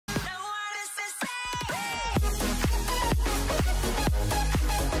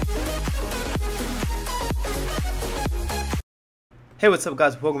Hey, what's up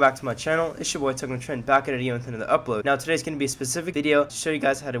guys, welcome back to my channel. It's your boy TechnoTrend back at a video with another upload. Now today's going to be a specific video to show you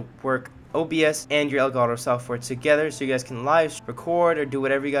guys how to work OBS and your Elgato software together so you guys can live record or do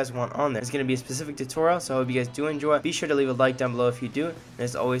whatever you guys want on there. It's going to be a specific tutorial, so I hope you guys do enjoy. Be sure to leave a like down below if you do, and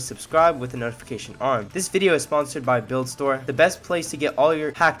as always subscribe with the notification on. This video is sponsored by BuildStore, the best place to get all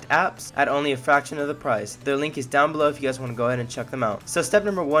your hacked apps at only a fraction of the price. Their link is down below if you guys want to go ahead and check them out. So step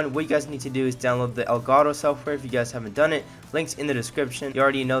number one, what you guys need to do is download the Elgato software if you guys haven't done it. Links in the description. You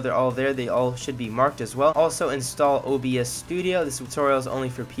already know they're all there. They all should be marked as well. Also install OBS Studio. This tutorial is only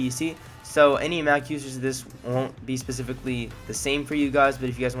for PC. So any Mac users, this won't be specifically the same for you guys, but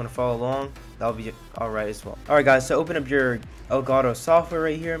if you guys want to follow along, that'll be alright as well. Alright guys, so open up your Elgato software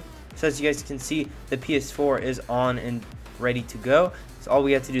right here. So as you guys can see, the PS4 is on and ready to go. So all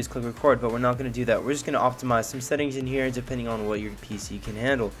we have to do is click record, but we're not going to do that. We're just going to optimize some settings in here depending on what your PC can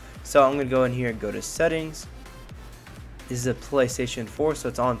handle. So I'm going to go in here and go to settings. This is a PlayStation 4, so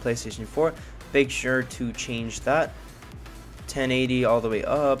it's on PlayStation 4. Make sure to change that. 1080 all the way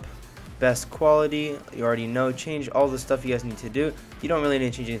up. Best quality, you already know. Change all the stuff you guys need to do. You don't really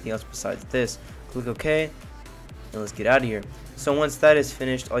need to change anything else besides this. Click OK, and let's get out of here. So once that is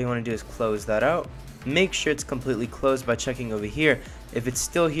finished, all you want to do is close that out. Make sure it's completely closed by checking over here. If it's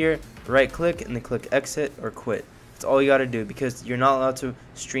still here, right click and then click exit or quit. That's all you gotta do, because you're not allowed to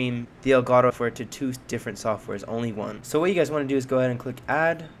stream the Elgato for to two different softwares, only one. So what you guys want to do is go ahead and click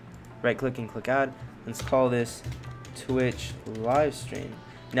add, right click and click add. Let's call this Twitch live stream.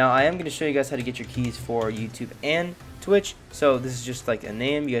 Now I am going to show you guys how to get your keys for YouTube and Twitch, so this is just like a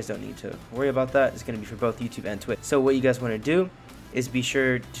name. You guys don't need to worry about that. It's going to be for both YouTube and Twitch. So what you guys want to do is be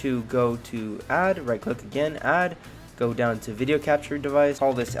sure to go to add, right click again, add, go down to video capture device,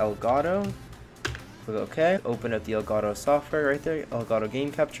 call this Elgato. Click OK, open up the Elgato software right there, Elgato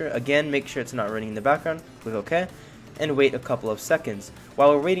game capture. Again, make sure it's not running in the background. Click OK, and wait a couple of seconds. While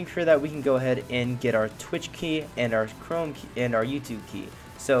we're waiting for that, we can go ahead and get our Twitch key and our Chrome key and our YouTube key.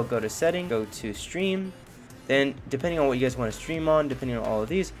 So go to setting, go to stream, then depending on what you guys want to stream on, depending on all of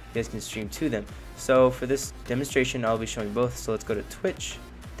these, you guys can stream to them. So for this demonstration, I'll be showing both. So let's go to Twitch,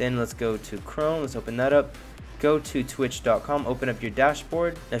 then let's go to Chrome, let's open that up, go to twitch.com, open up your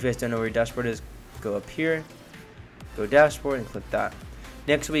dashboard. Now if you guys don't know where your dashboard is, go up here, go dashboard and click that.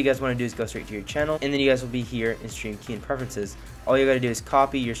 Next, what you guys want to do is go straight to your channel, and then you guys will be here in stream key and preferences. All you got to do is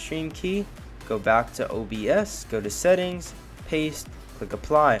copy your stream key, go back to OBS, go to settings, paste, click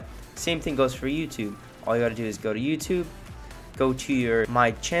apply. Same thing goes for YouTube. All you got to do is go to YouTube, go to your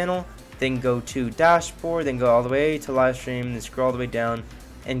my channel, then go to dashboard, then go all the way to live stream, then scroll all the way down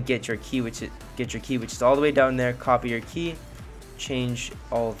and get your key, which is all the way down there. Copy your key, change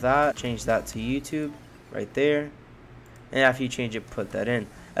all of that, change that to YouTube right there, and after you change it, put that in.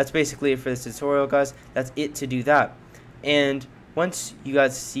 That's basically it for this tutorial, guys. That's it to do that. And once you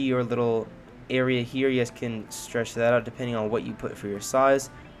guys see your little area here, you guys can stretch that out depending on what you put for your size.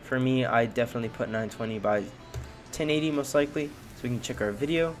 For me, I definitely put 920 by 1080 most likely, so we can check our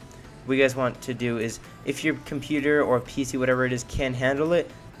video. What you guys want to do is, if your computer or PC, whatever it is, can handle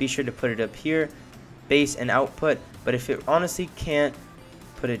it, be sure to put it up here, base and output. But if it honestly can't,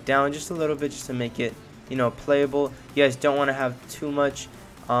 put it down just a little bit just to make it, you know, playable. You guys don't want to have too much.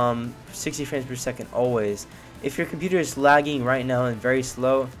 60 frames per second always. If your computer is lagging right now and very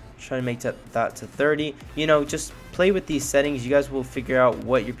slow, try to make that to 30. You know, just play with these settings. You guys will figure out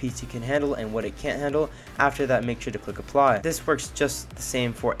what your PC can handle and what it can't handle. After that, make sure to click apply. This works just the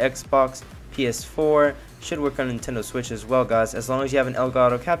same for Xbox, PS4, should work on Nintendo Switch as well, guys. As long as you have an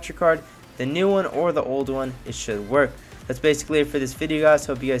Elgato capture card, the new one or the old one, it should work. That's basically it for this video, guys.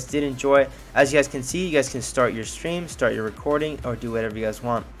 Hope you guys did enjoy. As you guys can see, you guys can start your stream, start your recording, or do whatever you guys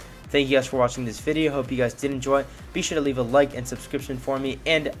want. Thank you guys for watching this video. Hope you guys did enjoy. Be sure to leave a like and subscription for me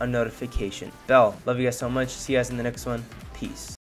and a notification bell. Love you guys so much. See you guys in the next one. Peace.